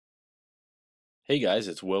Hey guys,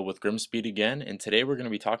 it's Will with GrimmSpeed again, and today we're going to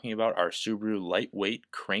be talking about our Subaru lightweight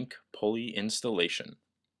crank pulley installation.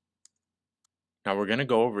 Now we're going to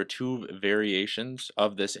go over two variations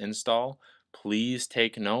of this install. Please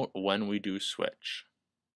take note when we do switch.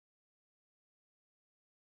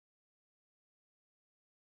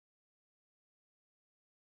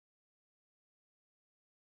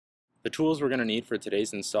 The tools we're going to need for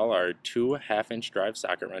today's install are two 1/2-inch drive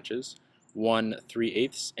socket wrenches, one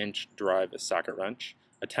 3/8 inch drive socket wrench,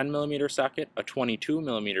 a 10mm socket, a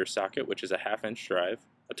 22mm socket, which is a 1/2-inch drive,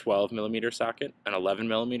 a 12mm socket, an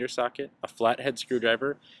 11mm socket, a flathead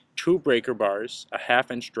screwdriver, two breaker bars, a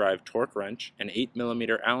 1/2-inch drive torque wrench, an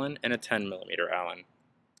 8mm Allen, and a 10mm Allen.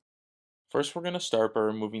 First, we're going to start by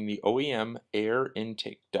removing the OEM air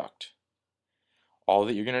intake duct. All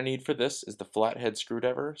that you're going to need for this is the flathead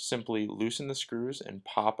screwdriver. Simply loosen the screws and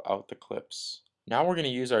pop out the clips. Now we're going to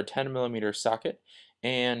use our 10mm socket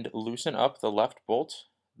and loosen up the left bolt.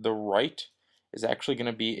 The right is actually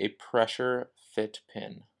going to be a pressure fit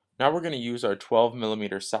pin. Now we're going to use our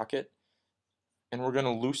 12mm socket and we're going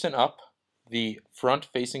to loosen up the front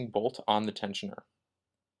facing bolt on the tensioner.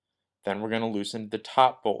 Then we're going to loosen the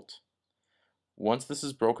top bolt. Once this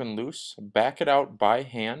is broken loose, back it out by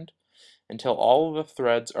hand until all of the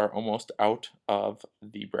threads are almost out of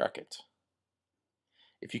the bracket.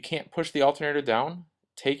 If you can't push the alternator down,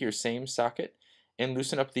 take your same socket and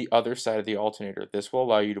loosen up the other side of the alternator. This will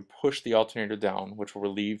allow you to push the alternator down, which will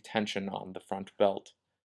relieve tension on the front belt.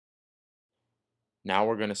 Now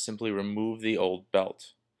we're going to simply remove the old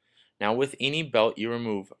belt. Now with any belt you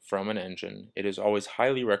remove from an engine, it is always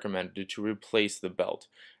highly recommended to replace the belt.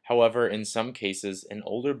 However, in some cases, an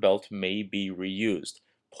older belt may be reused.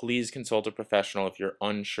 Please consult a professional if you're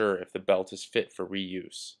unsure if the belt is fit for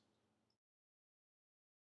reuse.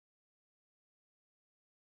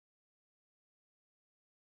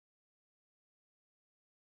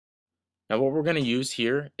 Now what we're going to use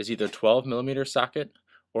here is either a 12mm socket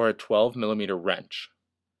or a 12mm wrench.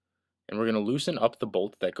 And we're going to loosen up the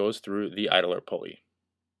bolt that goes through the idler pulley.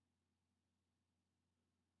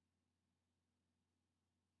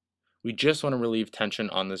 We just want to relieve tension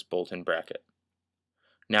on this bolt and bracket.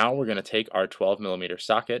 Now we're going to take our 12mm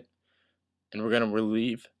socket and we're going to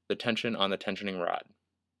relieve the tension on the tensioning rod.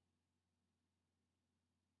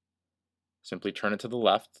 Simply turn it to the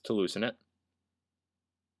left to loosen it.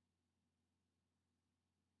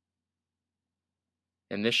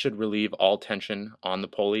 And this should relieve all tension on the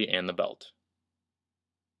pulley and the belt.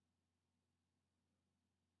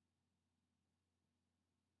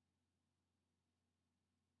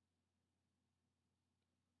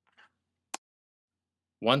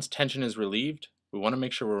 Once tension is relieved, we want to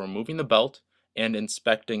make sure we're removing the belt and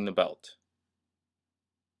inspecting the belt.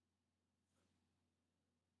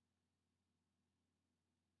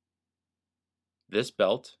 This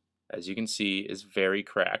belt, as you can see, is very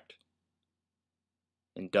cracked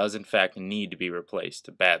and does in fact need to be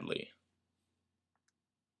replaced badly.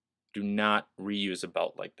 Do not reuse a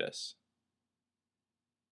belt like this.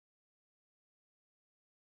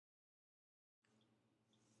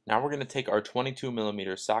 Now we're going to take our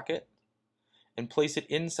 22mm socket and place it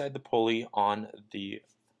inside the pulley on the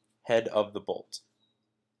head of the bolt.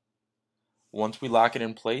 Once we lock it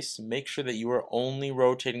in place, make sure that you are only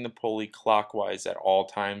rotating the pulley clockwise at all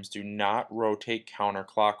times. Do not rotate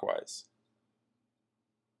counterclockwise.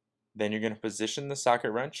 Then you're going to position the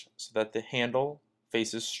socket wrench so that the handle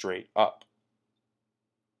faces straight up.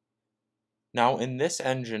 Now in this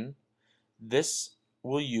engine, this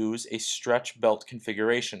will use a stretch belt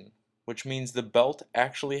configuration, which means the belt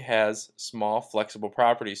actually has small flexible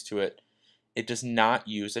properties to it. It does not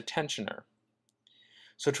use a tensioner.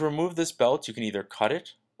 So to remove this belt, you can either cut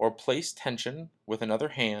it or place tension with another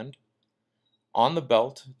hand on the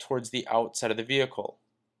belt towards the outside of the vehicle.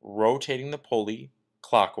 Rotating the pulley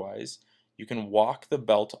clockwise, you can walk the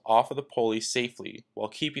belt off of the pulley safely while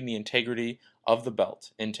keeping the integrity of the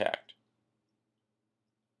belt intact.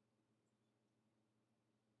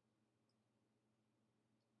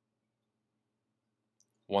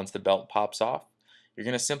 Once the belt pops off, you're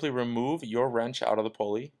going to simply remove your wrench out of the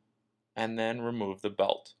pulley and then remove the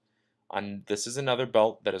belt. This is another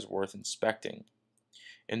belt that is worth inspecting.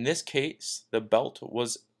 In this case, the belt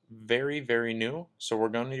was very new, so we're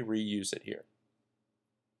going to reuse it here.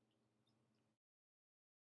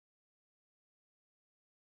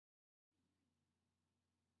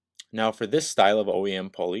 Now for this style of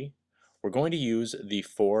OEM pulley, we're going to use the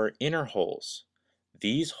 4 inner holes.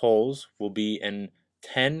 These holes will be an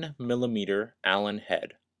 10mm Allen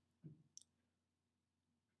head.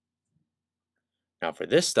 Now for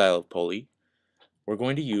this style of pulley, we're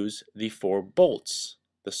going to use the 4 bolts.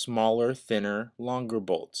 the smaller, thinner, longer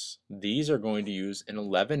bolts. These are going to use an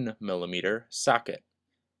 11 millimeter socket.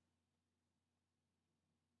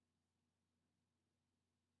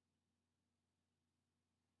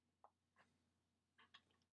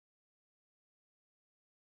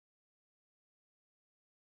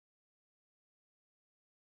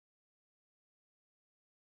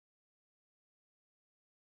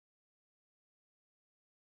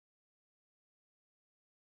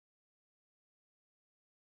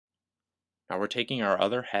 Now we're taking our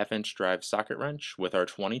other 1/2 inch drive socket wrench with our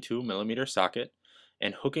 22 millimeter socket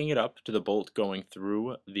and hooking it up to the bolt going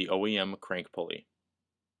through the OEM crank pulley.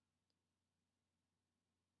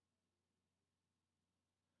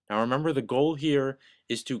 Now remember, the goal here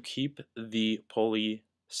is to keep the pulley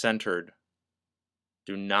centered.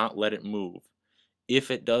 Do not let it move.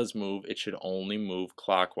 If it does move, it should only move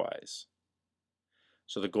clockwise.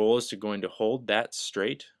 So the goal is going to hold that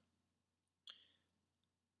straight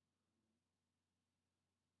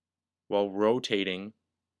while rotating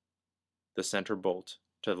the center bolt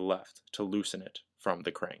to the left to loosen it from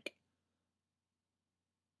the crank.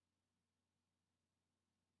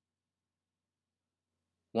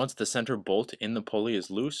 Once the center bolt in the pulley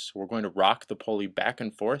is loose, we're going to rock the pulley back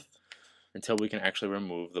and forth until we can actually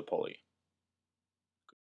remove the pulley.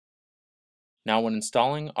 Now when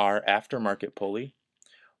installing our aftermarket pulley,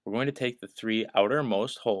 we're going to take the 3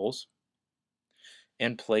 outermost holes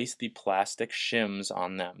and place the plastic shims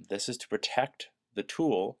on them. This is to protect the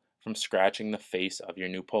tool from scratching the face of your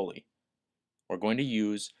new pulley. We're going to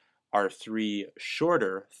use our 3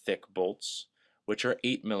 shorter thick bolts, which are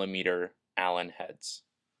 8 millimeter Allen heads.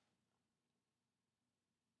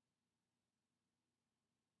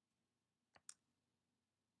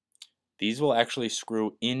 These will actually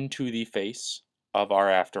screw into the face of our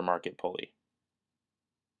aftermarket pulley.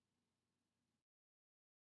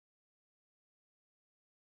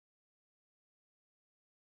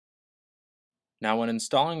 Now when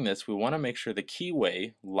installing this, we want to make sure the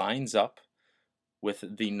keyway lines up with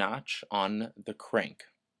the notch on the crank.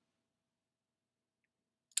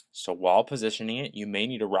 So while positioning it, you may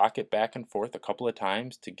need to rock it back and forth a couple of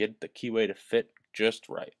times to get the keyway to fit just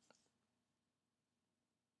right.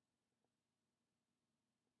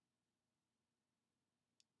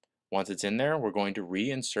 Once it's in there, we're going to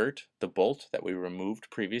reinsert the bolt that we removed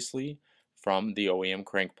previously from the OEM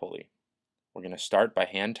crank pulley. We're going to start by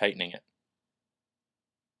hand tightening it.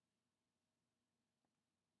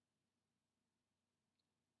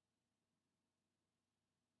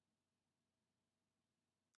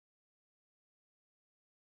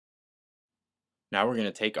 Now we're going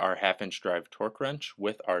to take our 1/2 inch drive torque wrench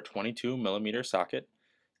with our 22 millimeter socket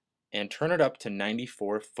and turn it up to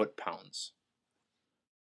 94 foot-pounds.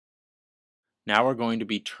 Now we're going to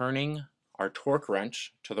be turning our torque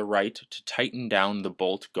wrench to the right to tighten down the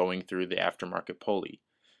bolt going through the aftermarket pulley.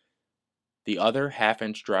 The other 1/2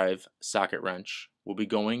 inch drive socket wrench will be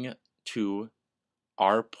going to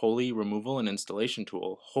our pulley removal and installation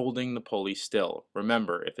tool, holding the pulley still.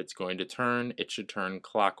 Remember, if it's going to turn, it should turn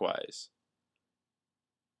clockwise.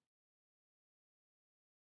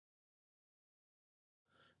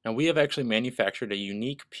 Now we have actually manufactured a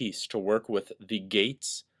unique piece to work with the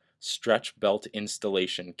Gates stretch belt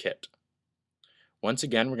installation kit. Once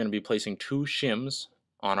again, we're going to be placing 2 shims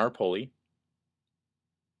on our pulley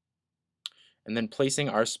and then placing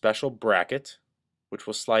our special bracket, which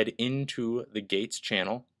will slide into the Gates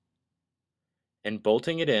channel, and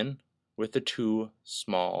bolting it in with the 2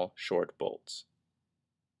 small short bolts.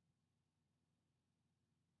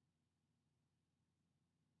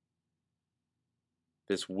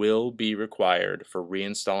 This will be required for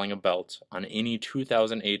reinstalling a belt on any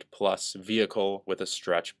 2008 plus vehicle with a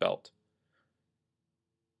stretch belt.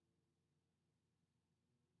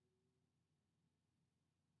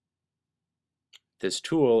 This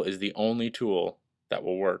tool is the only tool that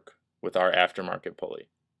will work with our aftermarket pulley.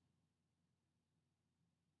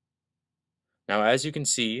 Now as you can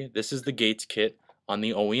see, this is the Gates kit on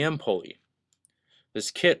the OEM pulley.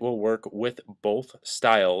 This kit will work with both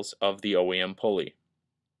styles of the OEM pulley.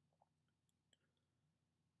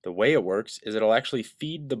 The way it works is it'll actually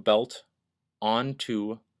feed the belt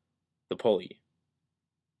onto the pulley.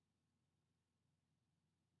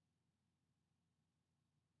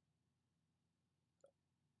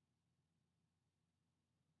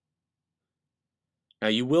 Now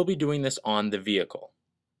you will be doing this on the vehicle.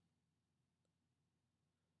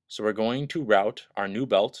 So we're going to route our new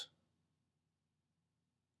belt,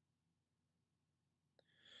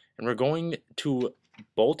 and we're going to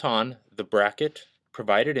bolt on the bracket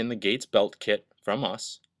provided in the Gates belt kit from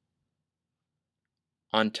us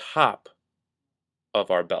on top of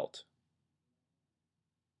our belt.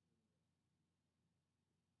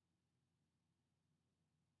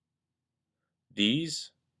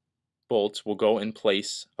 These bolts will go in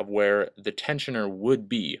place of where the tensioner would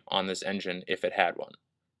be on this engine if it had one.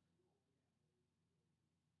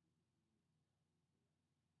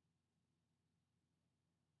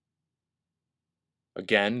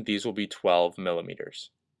 Again, these will be 12 millimeters.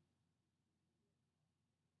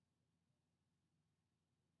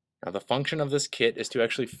 Now the function of this kit is to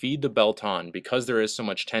actually feed the belt on. Because there is so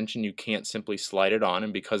much tension, you can't simply slide it on,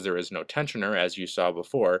 and because there is no tensioner, as you saw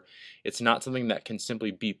before, it's not something that can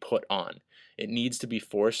simply be put on. It needs to be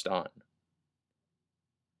forced on.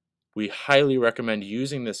 We highly recommend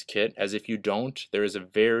using this kit, as if you don't, there is a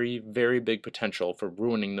very, very big potential for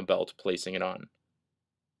ruining the belt placing it on.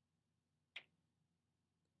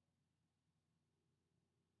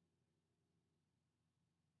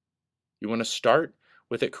 You want to start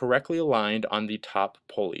with it correctly aligned on the top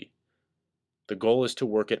pulley. The goal is to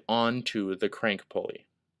work it onto the crank pulley.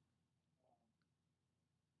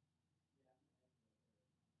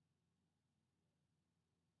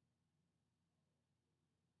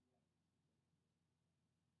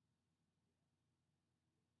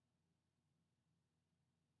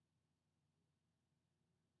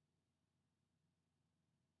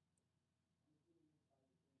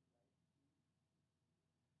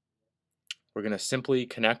 We're going to simply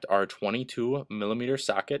connect our 22 millimeter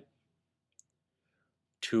socket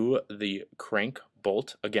to the crank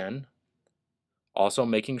bolt again, also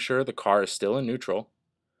making sure the car is still in neutral,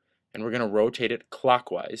 and we're going to rotate it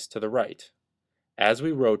clockwise to the right. As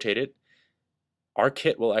we rotate it, our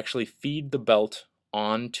kit will actually feed the belt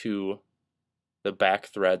onto the back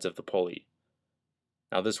threads of the pulley.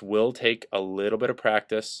 Now this will take a little bit of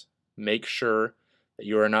practice. Make sure that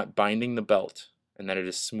you are not binding the belt and that it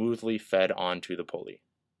is smoothly fed onto the pulley.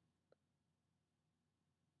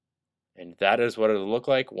 And that is what it will look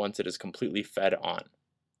like once it is completely fed on.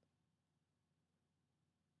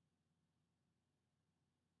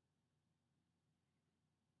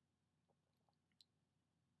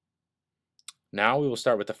 Now we will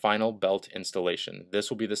start with the final belt installation.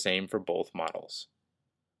 This will be the same for both models.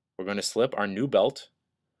 We're going to slip our new belt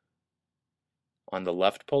on the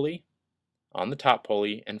left pulley, on the top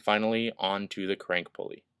pulley, and finally onto the crank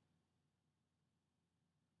pulley.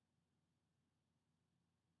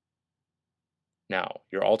 Now,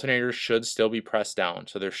 your alternators should still be pressed down,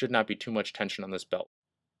 so there should not be too much tension on this belt.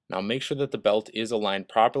 Now make sure that the belt is aligned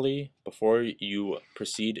properly before you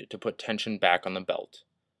proceed to put tension back on the belt.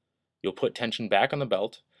 You'll put tension back on the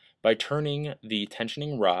belt by turning the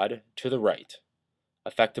tensioning rod to the right,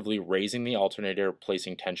 effectively raising the alternator,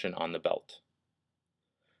 placing tension on the belt.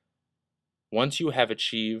 Once you have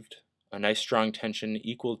achieved a nice strong tension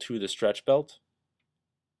equal to the stretch belt,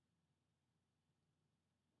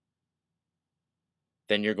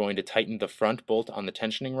 then you're going to tighten the front bolt on the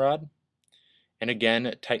tensioning rod, and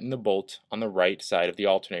again tighten the bolt on the right side of the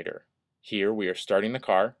alternator. Here we are starting the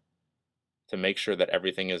car to make sure that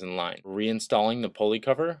everything is in line. Reinstalling the pulley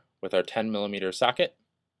cover with our 10 millimeter socket,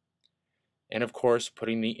 and of course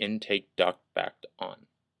putting the intake duct back on.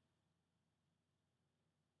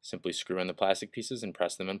 Simply screw in the plastic pieces and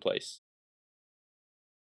press them in place.